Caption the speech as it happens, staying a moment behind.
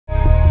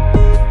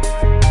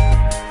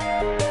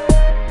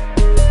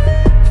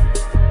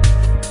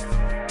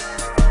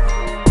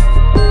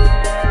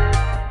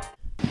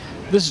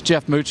This is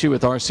Jeff Mucci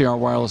with RCR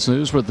Wireless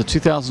News. We're at the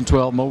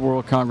 2012 Mobile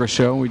World Congress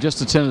show, and we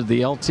just attended the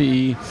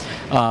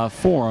LTE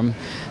forum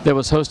that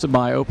was hosted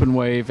by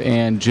Openwave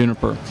and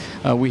Juniper.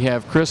 We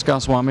have Chris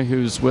Goswami,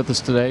 who's with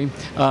us today.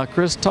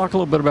 Chris, talk a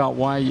little bit about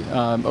why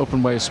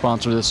Openwave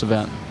sponsored this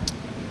event.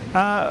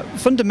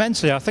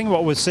 Fundamentally, I think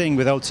what we're seeing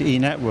with LTE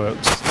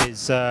networks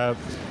is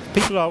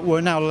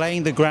we're now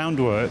laying the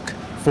groundwork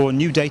for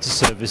new data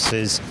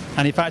services,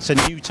 and in fact a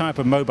new type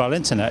of mobile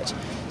internet.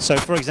 So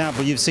for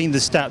example, you've seen the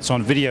stats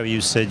on video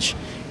usage.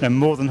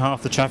 More than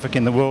half the traffic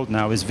in the world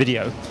now is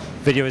video.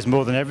 Video is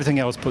more than everything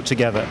else put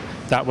together.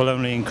 That will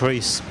only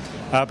increase.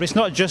 But it's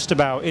not just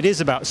about, it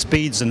is about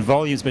speeds and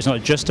volumes, but it's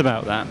not just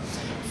about that.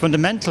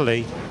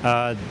 Fundamentally,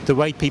 the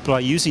way people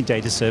are using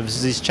data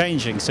services is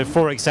changing. So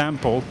for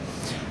example,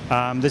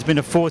 there's been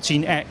a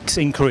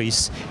 14x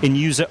increase in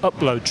user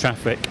upload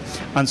traffic,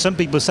 and some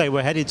people say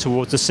we're headed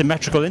towards a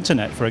symmetrical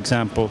internet, for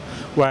example,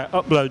 where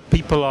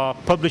people are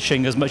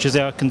publishing as much as they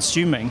are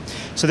consuming.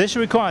 So this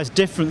requires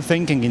different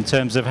thinking in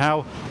terms of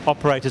how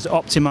operators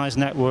optimize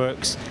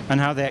networks and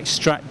how they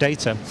extract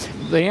data.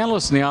 The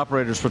analysts and the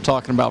operators were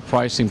talking about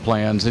pricing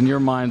plans. In your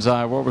mind's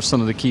eye, what were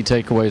some of the key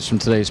takeaways from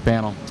today's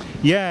panel?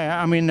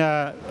 Yeah, I mean,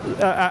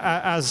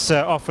 as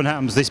often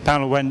happens, this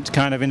panel went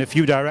kind of in a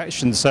few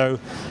directions. So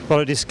a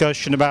lot of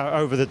discussion about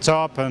over the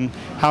top and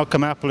how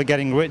come Apple are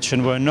getting rich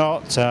and we're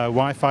not,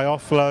 Wi-Fi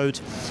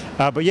offload.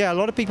 But yeah, a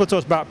lot of people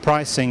talked about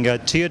pricing.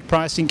 Tiered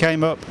pricing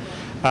came up,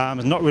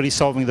 not really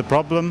solving the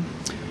problem.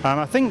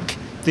 I think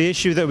the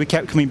issue that we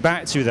kept coming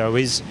back to, though,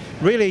 is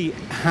really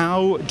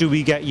how do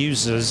we get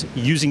users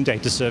using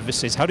data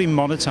services? How do we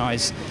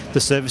monetize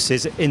the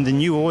services in the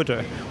new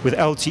order with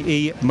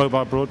LTE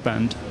mobile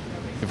broadband?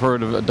 You've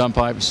heard of dumb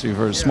pipes, you've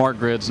heard of smart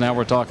grids, now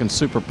we're talking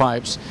super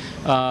pipes.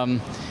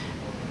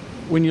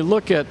 When you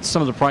look at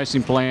some of the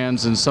pricing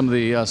plans and some of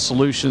the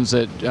solutions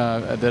that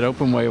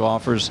Openwave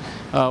offers,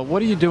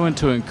 what are you doing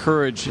to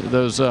encourage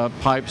those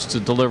pipes to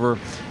deliver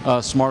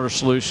smarter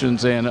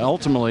solutions and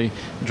ultimately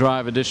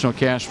drive additional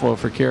cash flow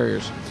for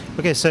carriers?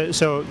 Okay,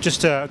 so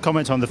just to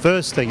comment on the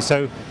first thing.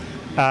 So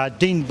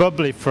Dean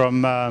Bubley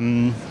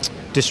from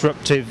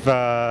Disruptive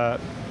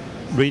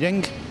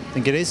Reading, I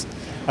think it is,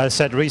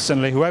 said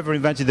recently, whoever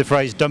invented the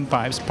phrase dumb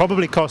pipes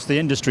probably cost the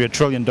industry $1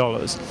 trillion,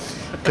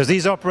 because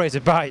these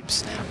operated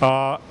pipes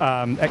are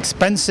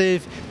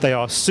expensive, they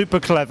are super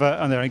clever,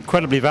 and they're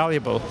incredibly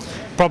valuable.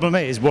 Problem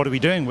is, what are we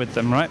doing with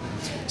them, right?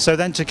 So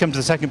then to come to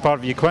the second part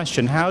of your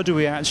question, how do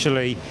we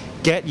actually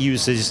get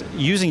users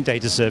using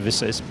data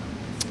services?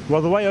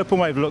 Well, the way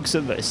Openwave looks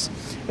at this,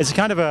 it's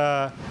kind of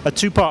a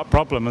two-part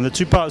problem, and the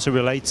two parts are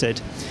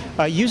related.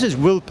 Users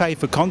will pay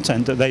for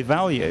content that they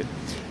value.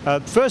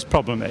 First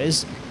problem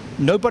is,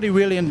 nobody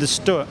really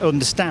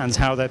understands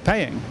how they're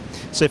paying.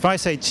 So if I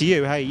say to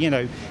you, hey,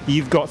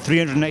 you've got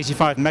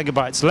 385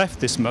 megabytes left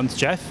this month,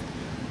 Jeff,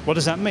 what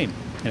does that mean?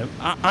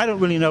 I don't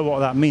really know what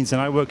that means,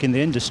 and I work in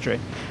the industry.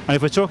 And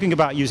if we're talking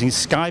about using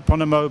Skype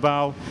on a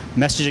mobile,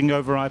 messaging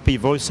over IP,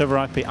 voice over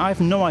IP, I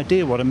have no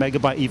idea what a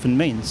megabyte even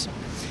means.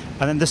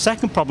 And then the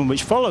second problem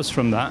which follows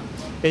from that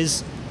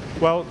is,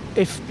 well,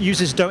 if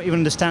users don't even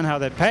understand how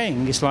they're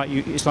paying, it's like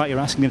you're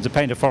asking them to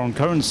pay in a foreign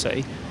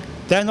currency.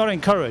 They're not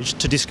encouraged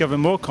to discover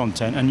more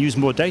content and use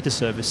more data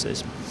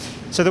services.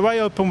 So the way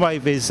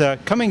Openwave is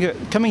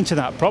coming to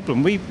that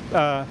problem, we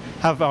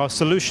have our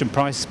solution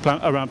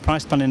around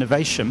price plan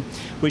innovation,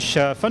 which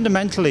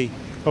fundamentally,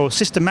 or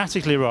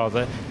systematically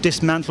rather,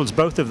 dismantles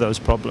both of those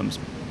problems.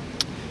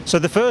 So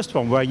the first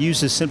one, where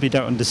users simply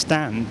don't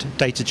understand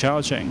data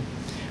charging,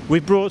 we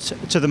brought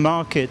to the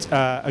market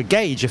a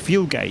gauge, a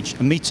fuel gauge,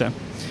 a meter.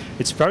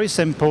 It's very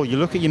simple. You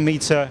look at your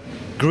meter.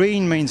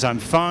 Green means I'm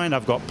fine,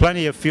 I've got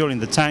plenty of fuel in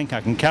the tank,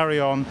 I can carry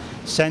on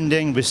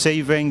sending,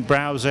 receiving,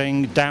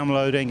 browsing,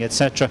 downloading,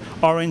 etc.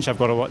 Orange, I've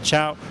got to watch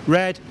out.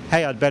 Red,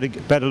 hey, I'd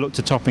better look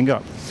to topping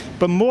up.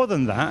 But more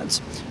than that,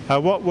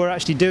 what we're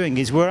actually doing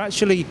is we've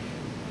actually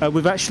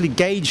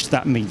gauged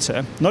that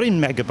meter, not in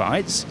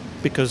megabytes,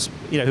 because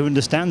who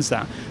understands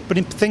that, but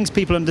in things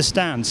people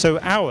understand. So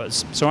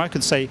hours. So I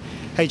could say,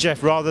 hey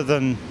Jeff, rather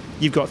than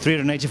you've got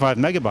 385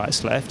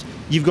 megabytes left,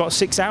 you've got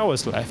 6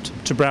 hours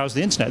left to browse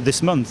the internet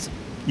this month.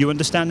 You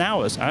understand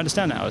hours, I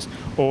understand hours.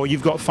 Or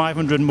you've got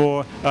 500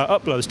 more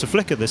uploads to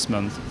Flickr this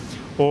month.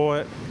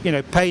 Or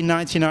pay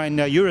 99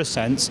 euro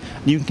cents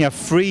and you can have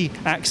free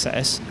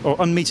access or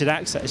unmetered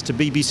access to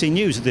BBC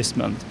News this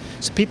month.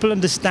 So people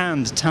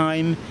understand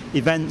time,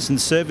 events and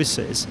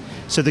services.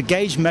 So the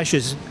gauge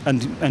measures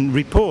and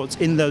reports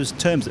in those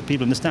terms that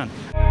people understand.